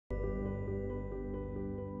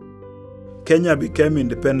Kenya became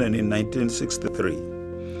independent in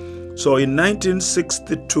 1963. So in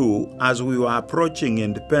 1962, as we were approaching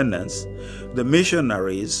independence, the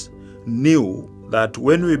missionaries knew that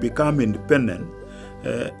when we become independent,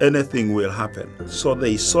 anything will happen. So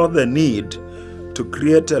they saw the need to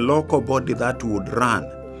create a local body that would run,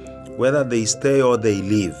 whether they stay or they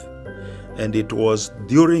leave. And it was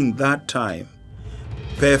during that time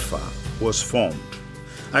PEFA was formed.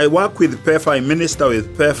 I work with PEFA, I minister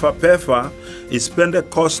with PEFA. PEFA is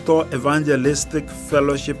Pentecostal Evangelistic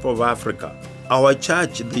Fellowship of Africa. Our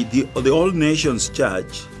church, the All Nations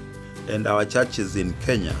Church, and our churches in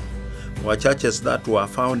Kenya were churches that were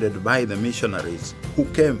founded by the missionaries who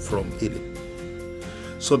came from Elim.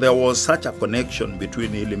 So there was such a connection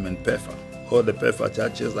between Elim and PEFA. All the PEFA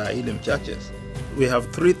churches are Elim churches. We have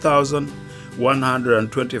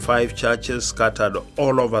 3,125 churches scattered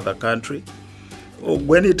all over the country.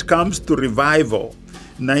 When it comes to revival,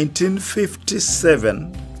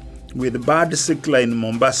 1957, with Bud Sickler in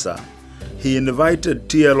Mombasa, he invited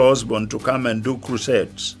T.L. Osborne to come and do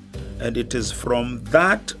crusades. And it is from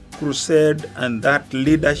that crusade and that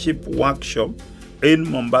leadership workshop in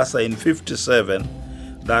Mombasa in 57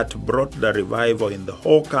 that brought the revival in the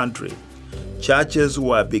whole country. Churches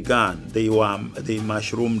were begun, they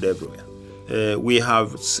mushroomed everywhere. We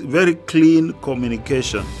have very clean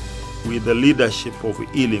communication with the leadership of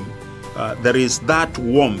Elim. There is that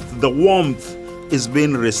warmth. The warmth is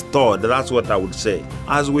being restored. That's what I would say.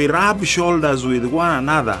 As we rub shoulders with one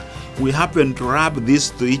another, we happen to rub this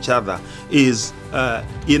to each other.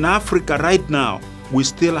 In Africa right now, we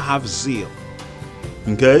still have zeal.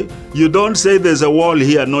 Okay? You don't say there's a wall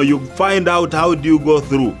here. No, you find out how do you go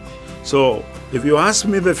through. So if you ask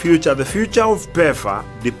me the future of PEFA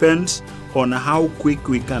depends on how quick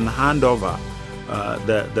we can hand over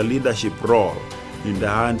the leadership role in the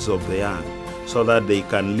hands of the young, so that they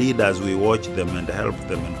can lead as we watch them and help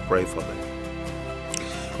them and pray for them.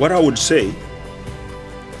 What I would say,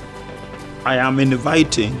 I am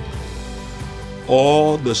inviting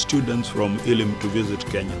all the students from Elim to visit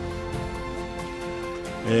Kenya.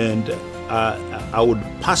 And I would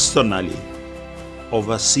personally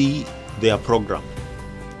oversee their program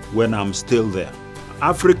when I'm still there.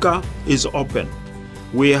 Africa is open.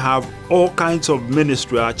 We have all kinds of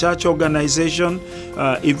ministry. Our church organization,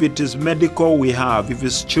 if it is medical, we have. If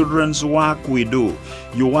it's children's work, we do.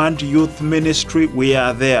 You want youth ministry, we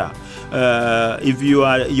are there. If you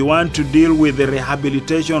want to deal with the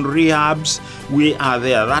rehabilitation, rehabs, we are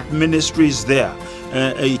there. That ministry is there.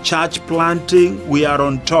 A church planting, we are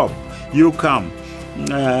on top. You come.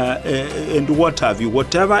 And what have you.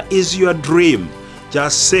 Whatever is your dream,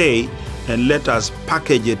 just say and let us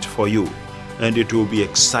package it for you. And it will be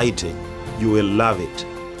exciting. You will love it.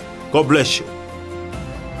 God bless you.